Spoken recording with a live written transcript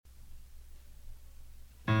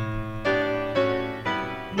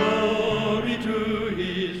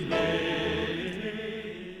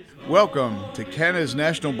Welcome to Canada's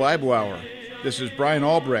National Bible Hour. This is Brian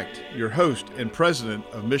Albrecht, your host and president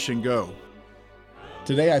of Mission Go.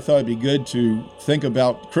 Today I thought it'd be good to think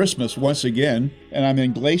about Christmas once again, and I'm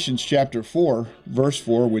in Galatians chapter 4, verse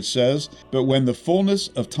 4, which says, "But when the fullness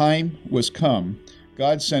of time was come,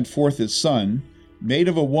 God sent forth his Son, made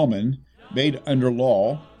of a woman, made under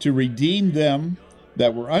law, to redeem them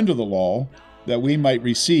that were under the law, that we might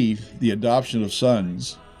receive the adoption of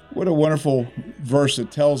sons." What a wonderful verse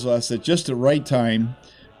that tells us that just at the right time,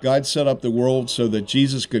 God set up the world so that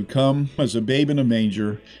Jesus could come as a babe in a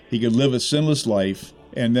manger, he could live a sinless life,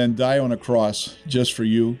 and then die on a cross just for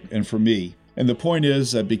you and for me. And the point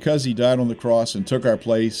is that because he died on the cross and took our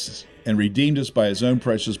place and redeemed us by his own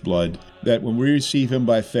precious blood, that when we receive him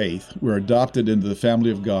by faith, we're adopted into the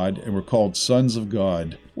family of God and we're called sons of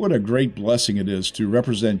God. What a great blessing it is to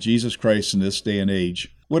represent Jesus Christ in this day and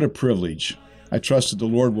age. What a privilege. I trust that the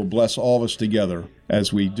Lord will bless all of us together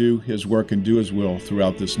as we do his work and do his will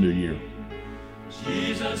throughout this new year.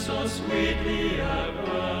 Jesus so sweetly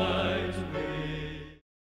advised me.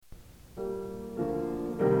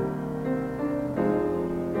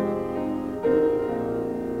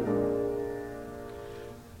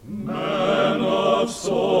 Man of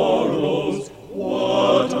sorrows,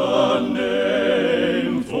 what a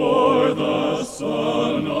name for the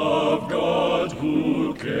Son of God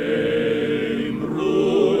who came.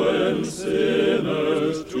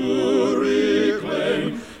 Sinners to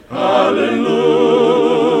reclaim. Hallelujah,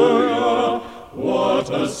 what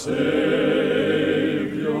a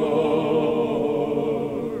Savior.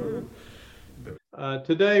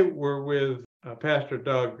 Today we're with Pastor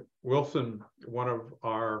Doug Wilson, one of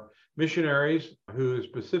our missionaries who is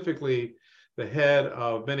specifically the head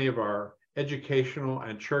of many of our educational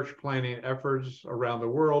and church planting efforts around the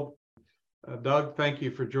world. Doug, thank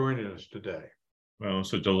you for joining us today. Well,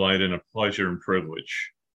 it's a delight and a pleasure and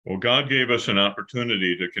privilege. Well, God gave us an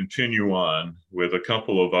opportunity to continue on with a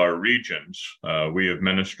couple of our regions. We have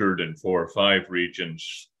ministered in 4 or 5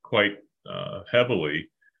 regions quite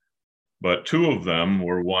heavily, but 2 of them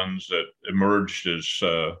were ones that emerged as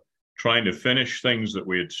trying to finish things that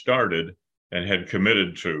we had started and had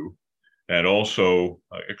committed to, and also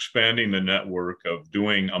expanding the network of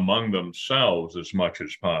doing among themselves as much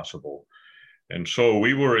as possible. And so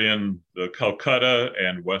we were in the Calcutta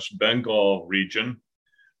and West Bengal region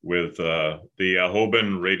with the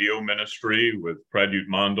Ahoban radio ministry with Pradyut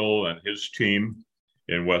Mandal and his team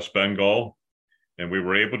in West Bengal. And we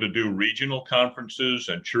were able to do regional conferences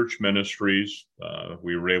and church ministries.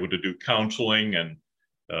 We were able to do counseling and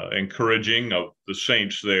encouraging of the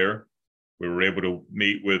saints there. We were able to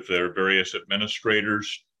meet with their various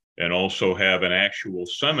administrators and also have an actual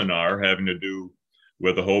seminar having to do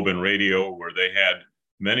with the Ahoban radio, where they had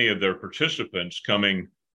many of their participants coming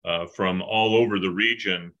from all over the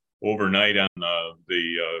region overnight on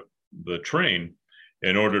the train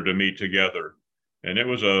in order to meet together. And it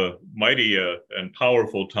was a mighty and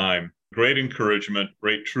powerful time. Great encouragement,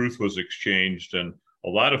 great truth was exchanged, and a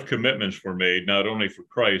lot of commitments were made, not only for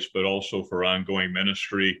Christ, but also for ongoing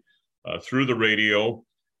ministry through the radio.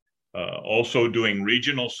 Also doing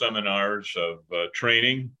regional seminars of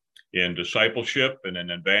training in discipleship and in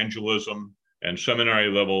evangelism and seminary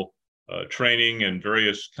level training in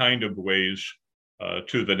various kind of ways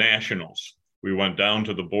to the nationals. We went down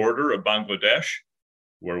to the border of Bangladesh,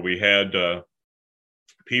 where we had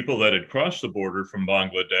people that had crossed the border from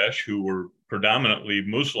Bangladesh who were predominantly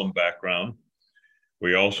Muslim background.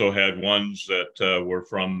 We also had ones that were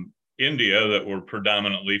from India that were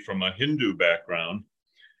predominantly from a Hindu background.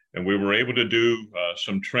 And we were able to do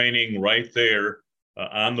some training right there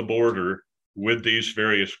on the border with these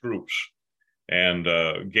various groups, and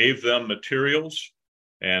gave them materials.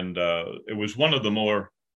 And it was one of the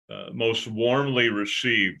most warmly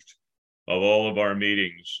received of all of our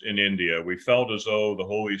meetings in India. We felt as though the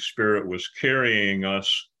Holy Spirit was carrying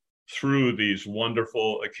us through these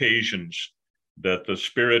wonderful occasions, that the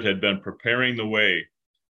Spirit had been preparing the way.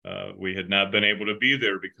 We had not been able to be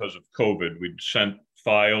there because of COVID. We'd sent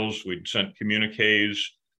files, we'd sent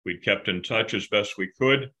communiques, we'd kept in touch as best we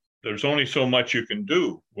could. There's only so much you can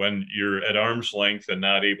do when you're at arm's length and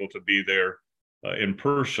not able to be there in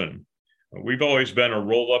person. We've always been a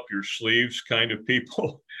roll up your sleeves kind of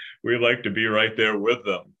people. We like to be right there with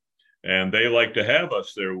them, and they like to have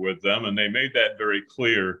us there with them. And they made that very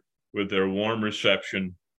clear with their warm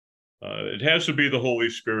reception. It has to be the Holy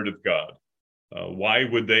Spirit of God. Why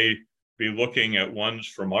would they be looking at ones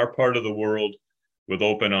from our part of the world with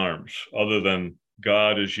open arms, other than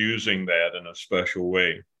God is using that in a special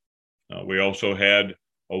way? We also had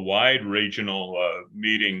a wide regional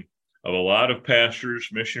meeting of a lot of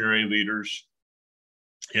pastors, missionary leaders,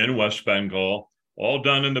 in West Bengal, all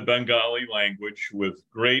done in the Bengali language with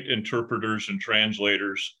great interpreters and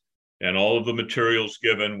translators. And all of the materials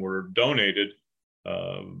given were donated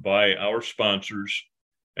by our sponsors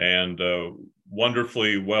and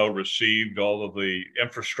wonderfully well received. All of the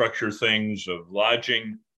infrastructure things of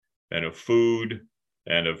lodging and of food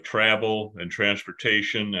and of travel and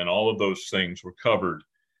transportation and all of those things were covered.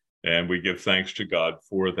 And we give thanks to God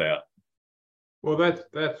for that. Well,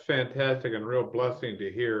 that's fantastic and a real blessing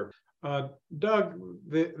to hear. Doug,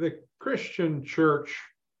 the Christian church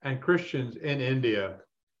and Christians in India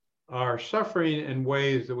are suffering in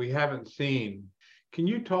ways that we haven't seen. Can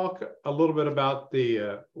you talk a little bit about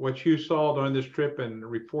what you saw during this trip and the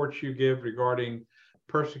reports you give regarding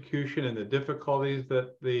persecution and the difficulties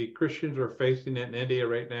that the Christians are facing in India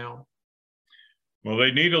right now? Well,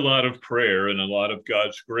 they need a lot of prayer and a lot of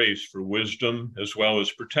God's grace for wisdom as well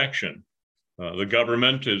as protection. The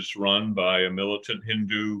government is run by a militant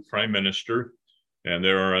Hindu prime minister, and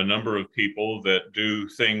there are a number of people that do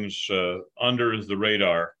things under the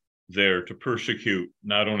radar there to persecute,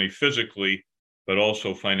 not only physically, but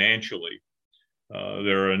also financially.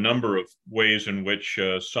 There are a number of ways in which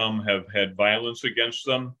some have had violence against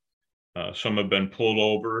them. Some have been pulled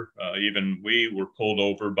over. Even we were pulled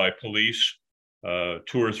over by police 2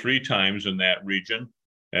 or 3 times in that region,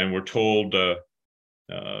 and were told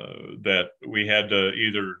that we had to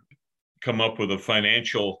either come up with a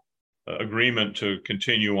financial agreement to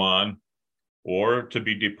continue on or to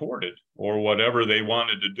be deported, or whatever they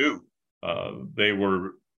wanted to do, they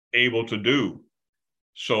were able to do.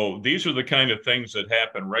 So these are the kind of things that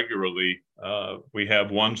happen regularly. We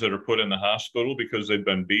have ones that are put in the hospital because they've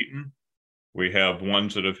been beaten. We have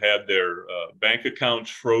ones that have had their bank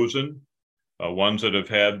accounts frozen, ones that have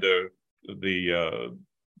had the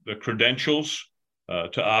credentials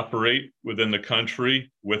to operate within the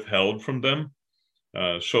country withheld from them.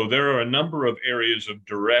 So there are a number of areas of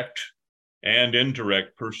direct and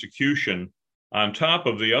indirect persecution on top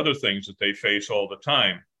of the other things that they face all the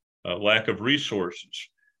time. Lack of resources.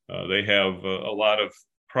 They have a lot of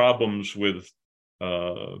problems with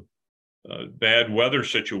bad weather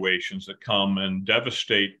situations that come and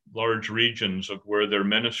devastate large regions of where they're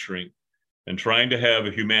ministering, and trying to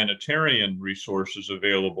have humanitarian resources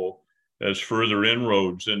available as further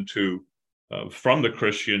inroads into from the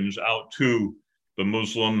Christians out to the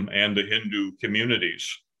Muslim and the Hindu communities.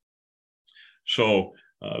 So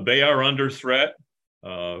they are under threat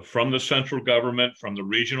from the central government, from the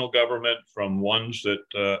regional government, from ones that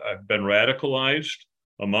have been radicalized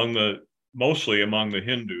mostly among the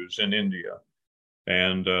Hindus in India.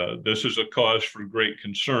 And this is a cause for great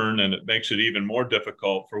concern, and it makes it even more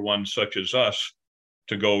difficult for ones such as us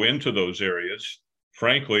to go into those areas.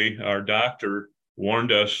 Frankly, our doctor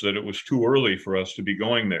warned us that it was too early for us to be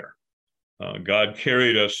going there. God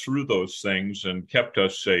carried us through those things and kept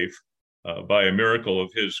us safe by a miracle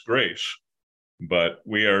of his grace. But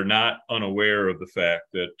we are not unaware of the fact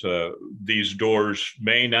that these doors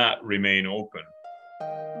may not remain open.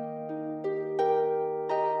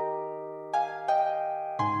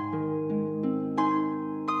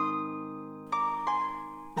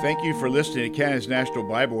 Thank you for listening to Canada's National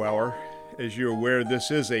Bible Hour. As you're aware, this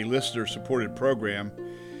is a listener-supported program,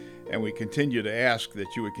 and we continue to ask that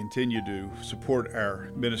you would continue to support our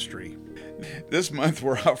ministry. This month,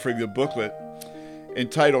 we're offering the booklet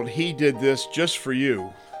entitled He Did This Just For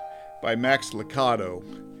You by Max Lucado.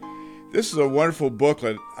 This is a wonderful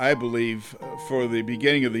booklet, I believe, for the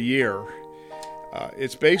beginning of the year.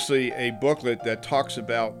 It's basically a booklet that talks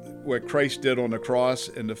about what Christ did on the cross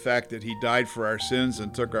and the fact that he died for our sins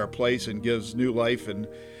and took our place and gives new life and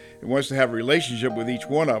wants to have a relationship with each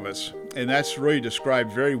one of us. And that's really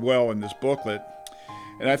described very well in this booklet.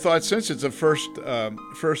 And I thought, since it's the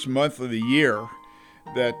first month of the year,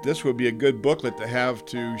 that this would be a good booklet to have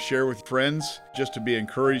to share with friends, just to be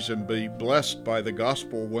encouraged and be blessed by the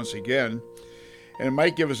gospel once again. And it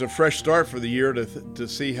might give us a fresh start for the year to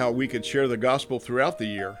see how we could share the gospel throughout the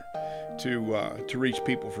year to reach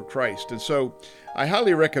people for Christ. And so I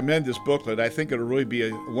highly recommend this booklet. I think it'll really be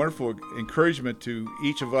a wonderful encouragement to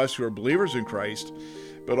each of us who are believers in Christ,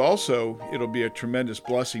 but also it'll be a tremendous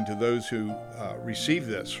blessing to those who receive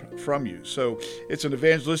this from you. So it's an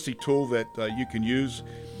evangelistic tool that you can use.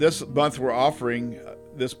 This month we're offering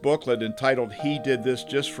this booklet entitled He Did This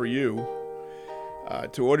Just For You.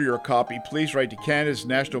 To order your copy, please write to Canada's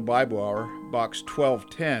National Bible Hour, Box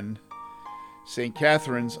 1210, St.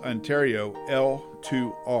 Catharines, Ontario,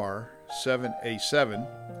 L2R 7A7,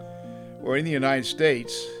 or in the United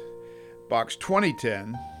States, Box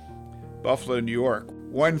 2010, Buffalo, New York,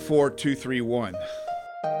 14231.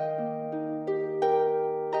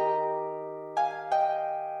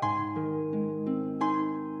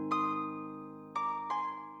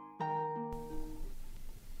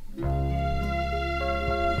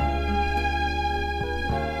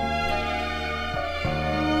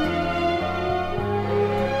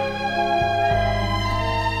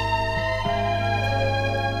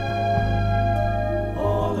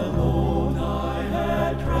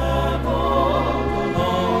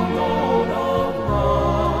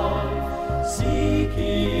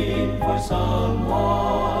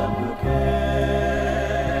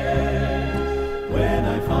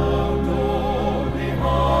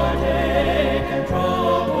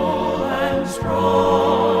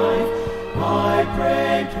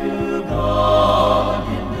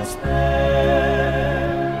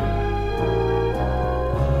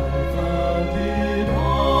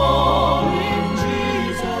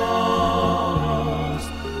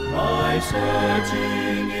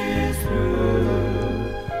 searching is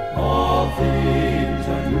through, all things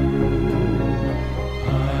are new.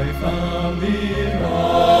 I found it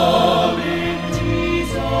all in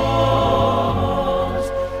Jesus,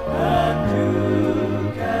 and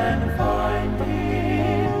you can find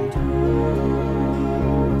it too.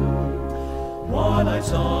 What I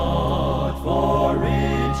sought for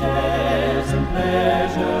riches and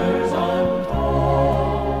pleasures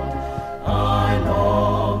untold, I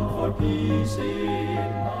long for peace in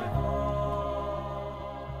my heart.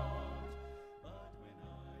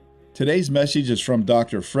 Today's message is from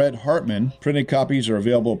Dr. Fred Hartman. Printed copies are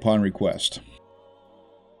available upon request.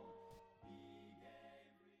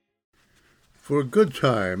 For a good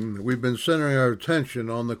time, we've been centering our attention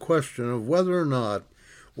on the question of whether or not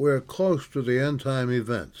we're close to the end-time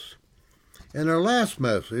events. In our last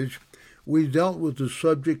message, we dealt with the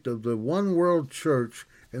subject of the one-world church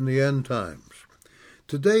in the end times.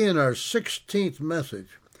 Today, in our 16th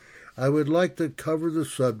message, I would like to cover the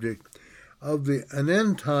subject of an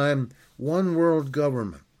end-time one-world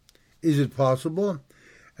government. Is it possible?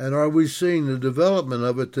 And are we seeing the development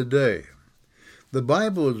of it today? The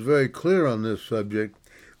Bible is very clear on this subject,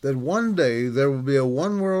 that one day there will be a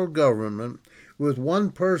one-world government with one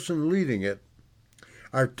person leading it.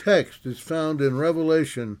 Our text is found in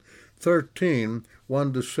Revelation 13,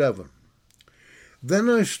 1-7. Then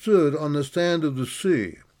I stood on the stand of the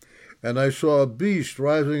sea, and I saw a beast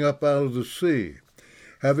rising up out of the sea,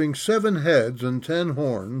 having 7 heads and 10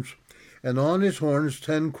 horns, and on his horns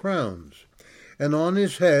 10 crowns, and on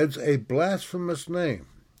his heads a blasphemous name.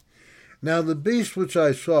 Now the beast which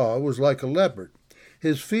I saw was like a leopard.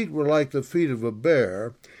 His feet were like the feet of a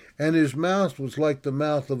bear, and his mouth was like the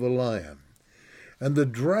mouth of a lion. And the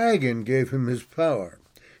dragon gave him his power,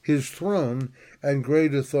 his throne, and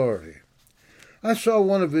great authority. I saw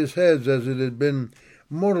one of his heads as it had been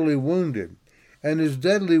mortally wounded, and his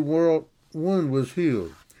deadly wound was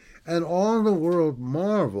healed. And all the world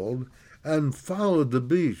marveled and followed the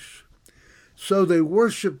beast. So they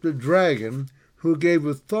worshipped the dragon, who gave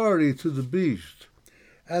authority to the beast.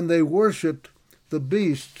 And they worshipped the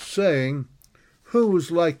beast, saying, Who is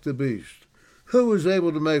like the beast? Who is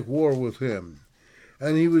able to make war with him?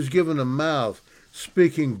 And he was given a mouth,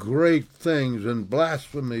 speaking great things and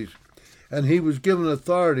blasphemies, and he was given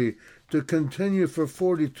authority to continue for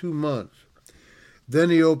 42 months. Then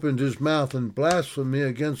he opened his mouth in blasphemy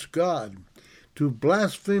against God, to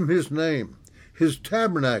blaspheme his name, his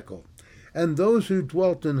tabernacle, and those who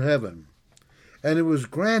dwelt in heaven. And it was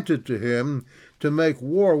granted to him to make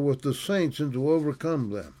war with the saints and to overcome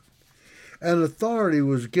them. And authority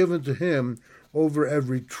was given to him over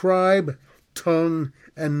every tribe, tongue,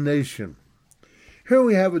 and nation. Here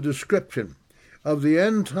we have a description of the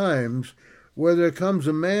end times where there comes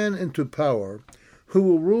a man into power who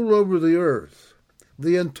will rule over the earth,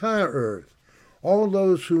 the entire earth. All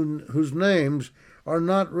those whose names are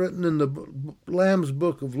not written in the Lamb's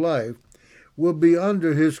Book of Life will be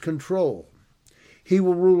under his control. He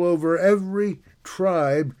will rule over every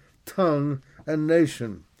tribe, tongue, and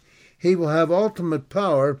nation. He will have ultimate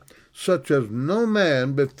power such as no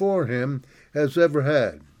man before him has ever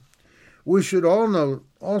had. We should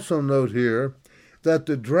also note here that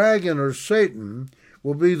the dragon or Satan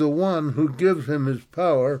will be the one who gives him his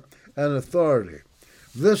power and authority.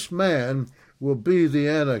 This man will be the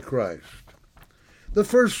Antichrist. The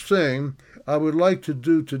first thing I would like to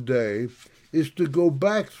do today is to go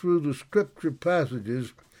back through the scripture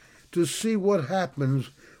passages to see what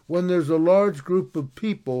happens when there's a large group of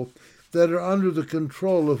people that are under the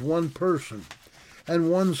control of one person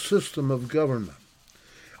and one system of government.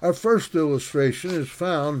 Our first illustration is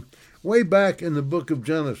found way back in the book of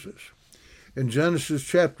Genesis. In Genesis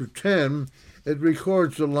chapter 10, it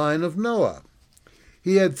records the line of Noah.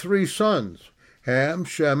 He had 3 sons, Ham,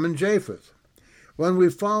 Shem, and Japheth. When we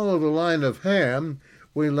follow the line of Ham,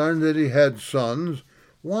 we learn that he had sons,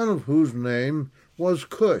 one of whose name was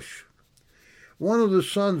Cush. One of the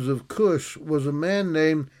sons of Cush was a man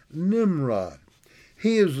named Nimrod.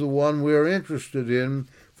 He is the one we are interested in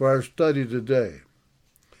for our study today.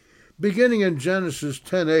 Beginning in Genesis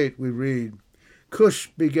 10:8, we read, Cush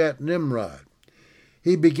begat Nimrod.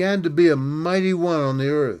 He began to be a mighty one on the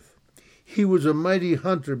earth. He was a mighty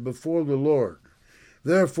hunter before the Lord.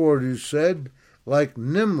 Therefore it is said, like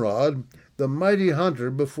Nimrod, the mighty hunter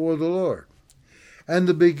before the Lord. And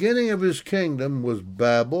the beginning of his kingdom was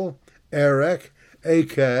Babel, Erech,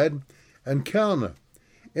 Akkad, and Calneh,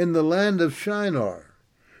 in the land of Shinar.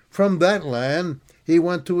 From that land he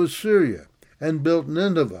went to Assyria, and built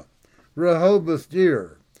Nineveh,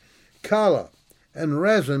 Rehoboth-ir, Calah, and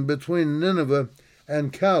Rezin between Nineveh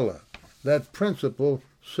and Calah, that principal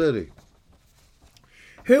city.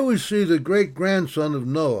 Here we see the great-grandson of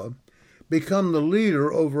Noah become the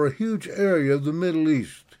leader over a huge area of the Middle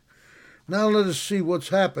East. Now let us see what's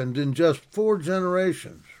happened in just 4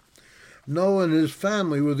 generations. Noah and his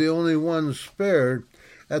family were the only ones spared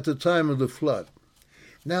at the time of the flood.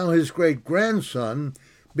 Now his great-grandson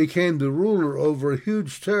became the ruler over a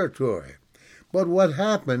huge territory. But what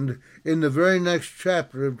happened in the very next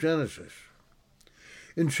chapter of Genesis?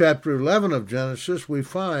 In chapter 11 of Genesis, we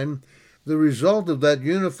find the result of that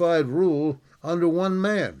unified rule under one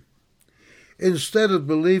man. Instead of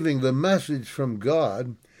believing the message from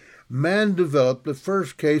God, man developed the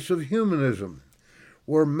first case of humanism,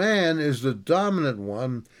 where man is the dominant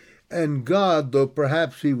one, and God, though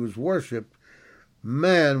perhaps he was worshipped,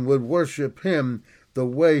 man would worship him the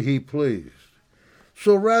way he pleased.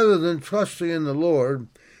 So rather than trusting in the Lord,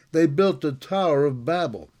 they built the Tower of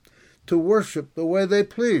Babel to worship the way they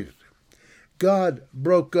pleased. God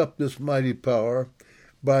broke up this mighty power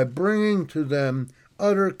by bringing to them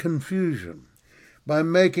utter confusion, by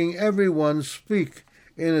making everyone speak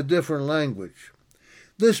in a different language.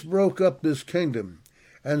 This broke up this kingdom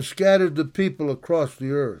and scattered the people across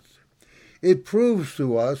the earth. It proves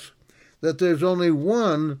to us that there's only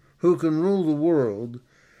one who can rule the world,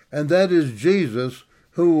 and that is Jesus,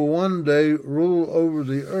 who will one day rule over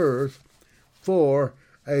the earth for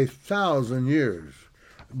 1,000 years.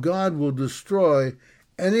 God will destroy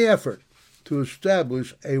any effort to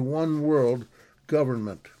establish a one-world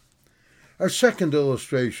government. Our second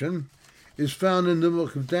illustration is found in the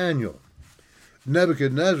book of Daniel.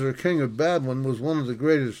 Nebuchadnezzar, king of Babylon, was one of the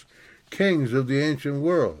greatest kings of the ancient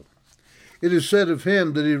world. It is said of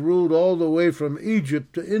him that he ruled all the way from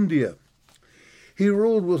Egypt to India. He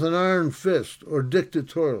ruled with an iron fist, or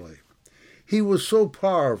dictatorially. He was so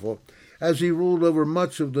powerful as he ruled over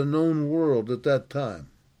much of the known world at that time.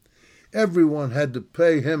 Everyone had to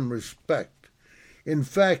pay him respect. In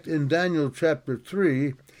fact, in Daniel chapter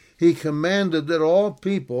 3, he commanded that all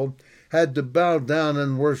people had to bow down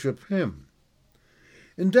and worship him.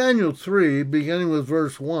 In Daniel 3, beginning with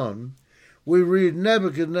verse 1, we read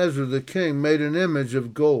Nebuchadnezzar the king made an image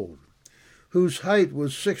of gold, whose height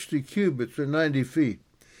was 60 cubits or 90 feet,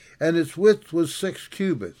 and its width was 6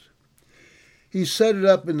 cubits. He set it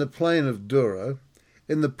up in the plain of Dura,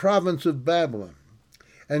 in the province of Babylon.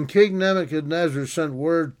 And King Nebuchadnezzar sent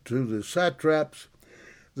word to the satraps,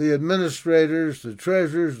 the administrators, the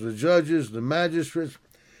treasurers, the judges, the magistrates,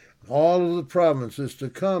 all of the provinces to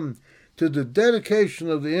come to the dedication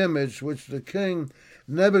of the image which the king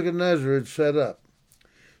Nebuchadnezzar had set up.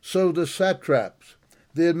 So the satraps,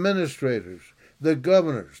 the administrators, the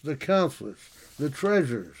governors, the counselors, the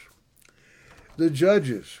treasurers, the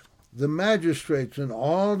judges, the magistrates, and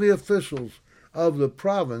all the officials of the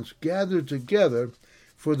province gathered together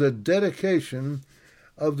for the dedication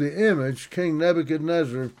of the image King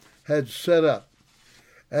Nebuchadnezzar had set up.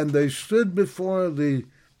 And they stood before the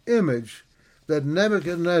image that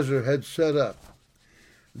Nebuchadnezzar had set up.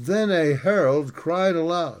 Then a herald cried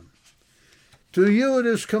aloud, "To you it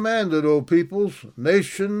is commanded, O peoples,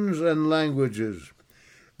 nations, and languages,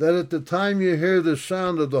 that at the time you hear the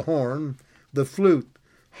sound of the horn, the flute,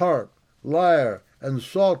 harp, lyre, and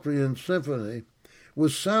psaltery and symphony,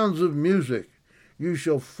 with sounds of music, you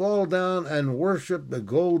shall fall down and worship the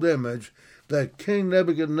gold image that King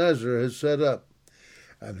Nebuchadnezzar has set up.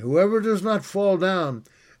 And whoever does not fall down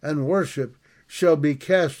and worship shall be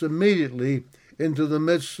cast immediately into the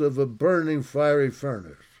midst of a burning fiery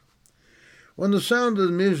furnace." When the sound of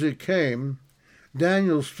the music came,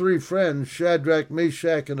 Daniel's 3 friends, Shadrach,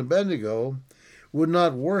 Meshach, and Abednego, would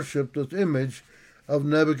not worship the image of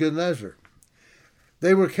Nebuchadnezzar.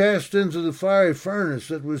 They were cast into the fiery furnace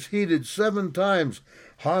that was heated 7 times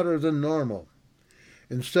hotter than normal.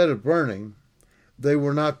 Instead of burning, they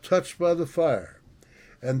were not touched by the fire,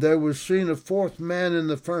 and there was seen a 4th man in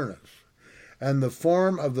the furnace, and the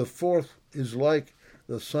form of the 4th is like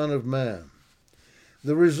the Son of Man.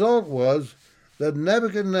 The result was that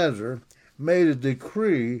Nebuchadnezzar made a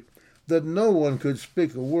decree that no one could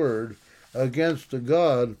speak a word against the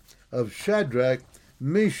God of Shadrach,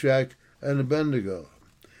 Meshach, and Abednego.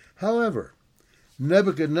 However,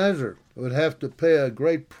 Nebuchadnezzar would have to pay a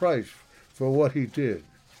great price for what he did.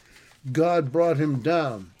 God brought him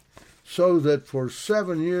down so that for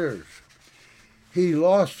 7 years he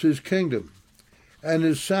lost his kingdom and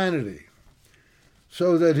his sanity,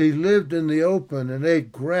 so that he lived in the open and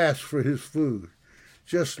ate grass for his food,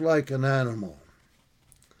 just like an animal.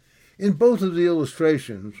 In both of the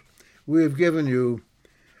illustrations we have given you,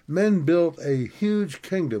 men built a huge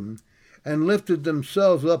kingdom and lifted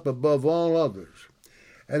themselves up above all others,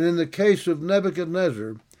 and in the case of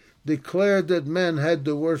Nebuchadnezzar, declared that men had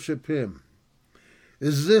to worship him.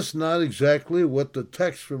 Is this not exactly what the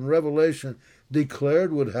text from Revelation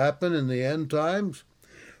declared would happen in the end times?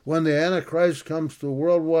 When the Antichrist comes to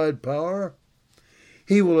worldwide power,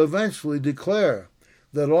 he will eventually declare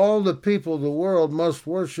that all the people of the world must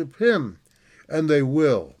worship him, and they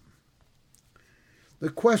will. The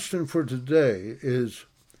question for today is,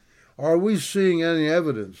 are we seeing any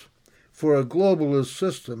evidence for a globalist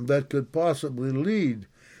system that could possibly lead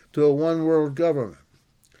to a one-world government?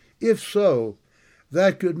 If so,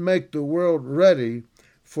 that could make the world ready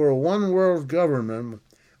for a one-world government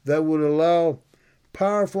that would allow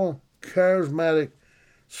powerful, charismatic,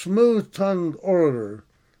 smooth-tongued orator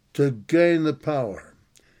to gain the power,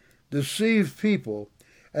 deceive people,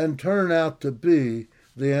 and turn out to be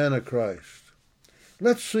the Antichrist.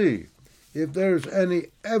 Let's see if there's any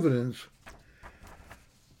evidence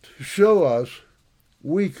to show us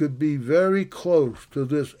we could be very close to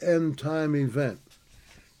this end-time event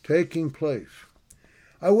taking place.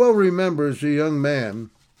 I well remember as a young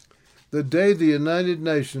man the day the United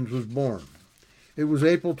Nations was born. It was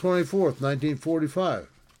April 24th, 1945.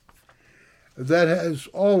 That has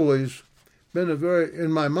always been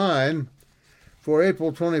in my mind, for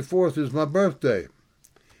April 24th is my birthday.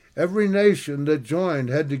 Every nation that joined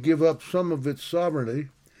had to give up some of its sovereignty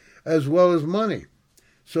as well as money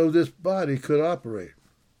so this body could operate.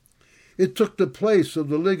 It took the place of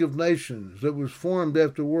the League of Nations that was formed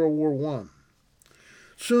after World War I.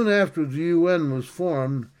 Soon after the UN was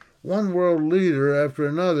formed, one world leader after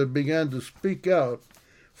another began to speak out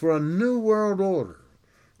for a new world order.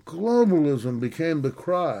 Globalism became the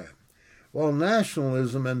cry, while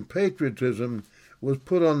nationalism and patriotism was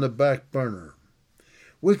put on the back burner.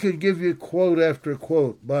 We could give you quote after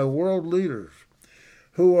quote by world leaders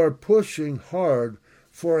who are pushing hard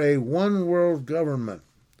for a one-world government.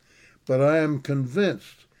 But I am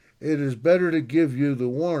convinced it is better to give you the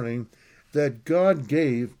warning that God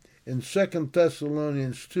gave in 2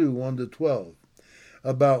 Thessalonians 2, 1-12,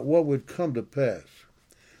 about what would come to pass.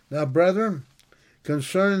 Now, brethren,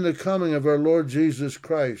 concerning the coming of our Lord Jesus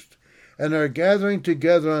Christ and our gathering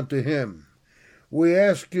together unto him, we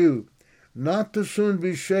ask you not to soon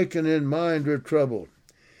be shaken in mind or troubled,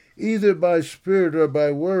 either by spirit or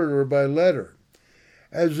by word or by letter,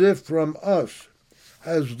 as if from us,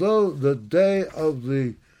 as though the day of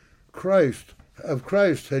Christ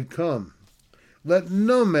had come. Let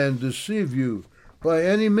no man deceive you by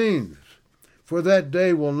any means, for that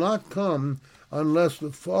day will not come unless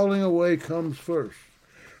the falling away comes first,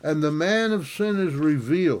 and the man of sin is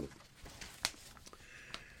revealed,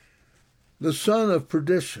 the son of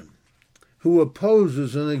perdition, who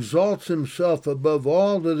opposes and exalts himself above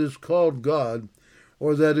all that is called God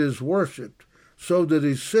or that is worshipped, so that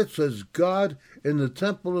he sits as God in the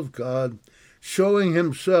temple of God, showing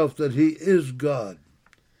himself that he is God.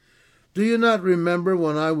 Do you not remember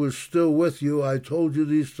when I was still with you, I told you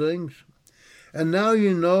these things? And now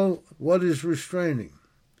you know what is restraining,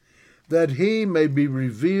 that he may be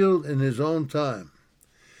revealed in his own time.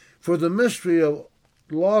 For the mystery of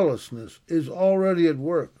lawlessness is already at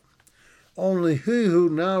work. Only he who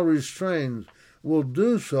now restrains will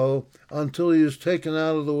do so until he is taken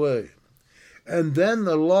out of the way. And then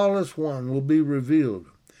the lawless one will be revealed,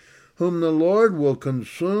 whom the Lord will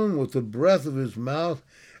consume with the breath of his mouth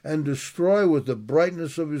and destroy with the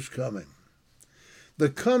brightness of his coming. The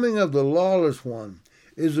coming of the lawless one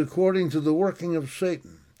is according to the working of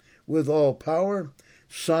Satan, with all power,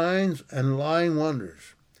 signs, and lying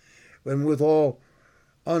wonders, and with all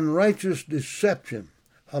unrighteous deception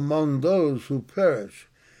among those who perish,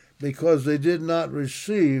 because they did not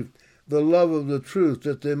receive the love of the truth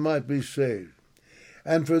that they might be saved.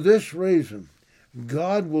 And for this reason,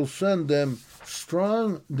 God will send them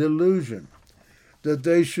strong delusion, that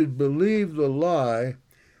they should believe the lie,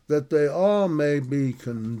 that they all may be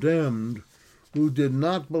condemned who did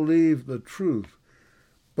not believe the truth,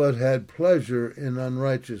 but had pleasure in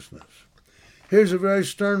unrighteousness. Here's a very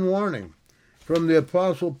stern warning from the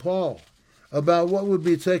Apostle Paul about what would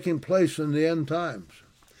be taking place in the end times.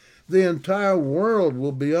 The entire world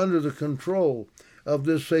will be under the control of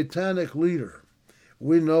this satanic leader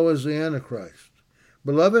we know as the Antichrist.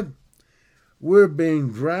 Beloved, we're being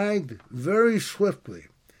dragged very swiftly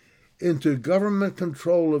into government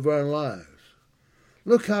control of our lives.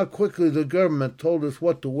 Look how quickly the government told us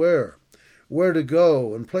what to wear, where to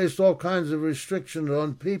go, and placed all kinds of restrictions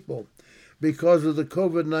on people because of the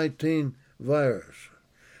COVID-19 virus.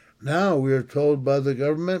 Now we are told by the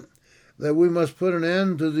government that we must put an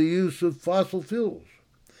end to the use of fossil fuels.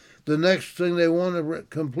 The next thing they want to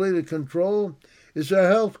completely control is our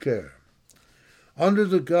health care. Under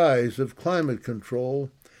the guise of climate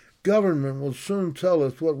control, government will soon tell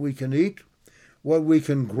us what we can eat, what we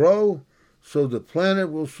can grow so the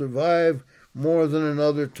planet will survive more than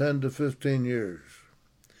another 10 to 15 years.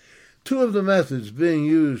 Two of the methods being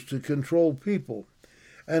used to control people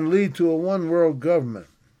and lead to a one-world government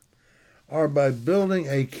are by building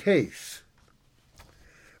a case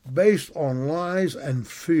based on lies and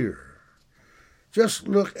fear. Just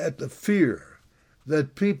look at the fear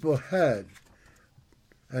that people had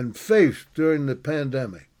and faced during the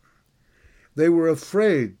pandemic. They were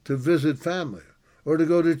afraid to visit family or to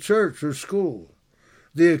go to church or school.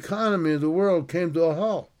 The economy of the world came to a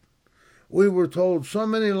halt. We were told so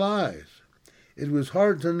many lies, it was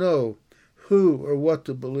hard to know who or what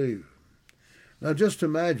to believe. Now just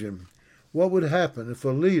imagine what would happen if a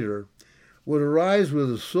leader would arise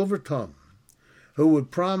with a silver tongue, who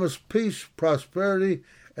would promise peace, prosperity,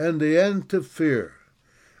 and the end to fear.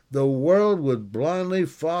 The world would blindly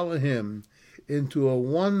follow him into a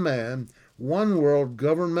one-man, one-world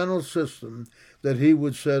governmental system that he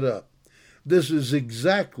would set up. This is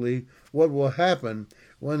exactly what will happen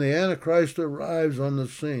when the Antichrist arrives on the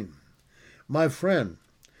scene. My friend,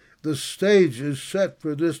 the stage is set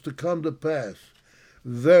for this to come to pass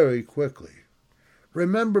very quickly.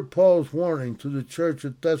 Remember Paul's warning to the church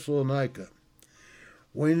at Thessalonica.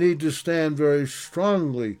 We need to stand very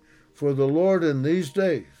strongly for the Lord in these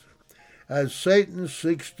days, as Satan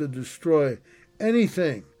seeks to destroy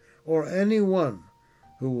anything or anyone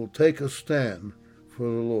who will take a stand for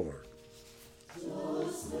the Lord.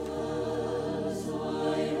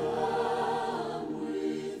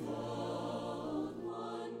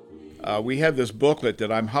 We have this booklet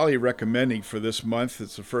that I'm highly recommending for this month.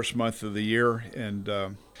 It's the first month of the year, and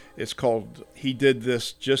it's called He Did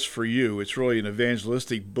This Just For You. It's really an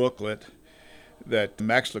evangelistic booklet that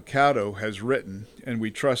Max Lucado has written, and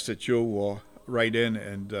we trust that you'll write in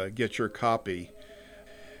and get your copy.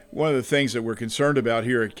 One of the things that we're concerned about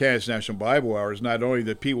here at Kansas National Bible Hour is not only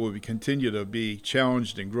that people will continue to be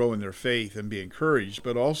challenged and grow in their faith and be encouraged,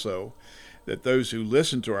 but also that those who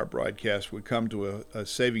listen to our broadcast would come to a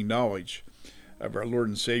saving knowledge of our Lord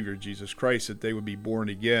and Savior, Jesus Christ, that they would be born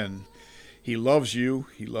again. He loves you.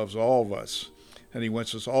 He loves all of us. And he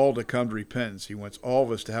wants us all to come to repentance. He wants all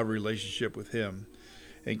of us to have a relationship with him.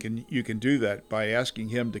 And you can do that by asking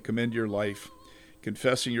him to come into your life,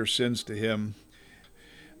 confessing your sins to him.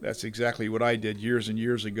 That's exactly what I did years and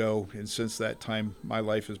years ago. And since that time, my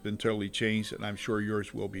life has been totally changed, and I'm sure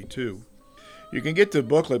yours will be too. You can get the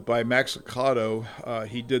booklet by Max Lucado.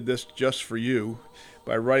 He did this just for you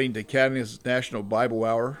by writing to Kansas National Bible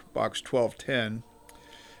Hour, Box 1210,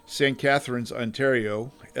 St. Catharines,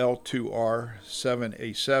 Ontario, L2R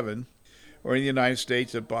 7A7, or in the United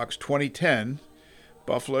States at Box 2010,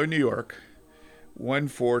 Buffalo, New York,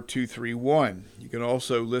 14231. You can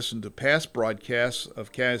also listen to past broadcasts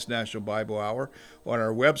of Kansas National Bible Hour on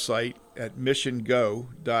our website at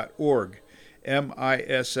missiongo.org.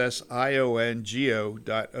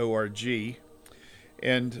 missiongo.org.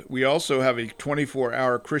 And we also have a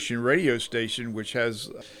 24-hour Christian radio station, which has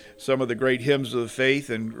some of the great hymns of the faith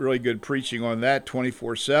and really good preaching on that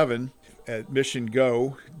 24/7 at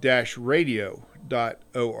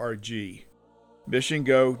missiongo-radio.org.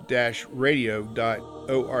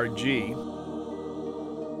 missiongo-radio.org.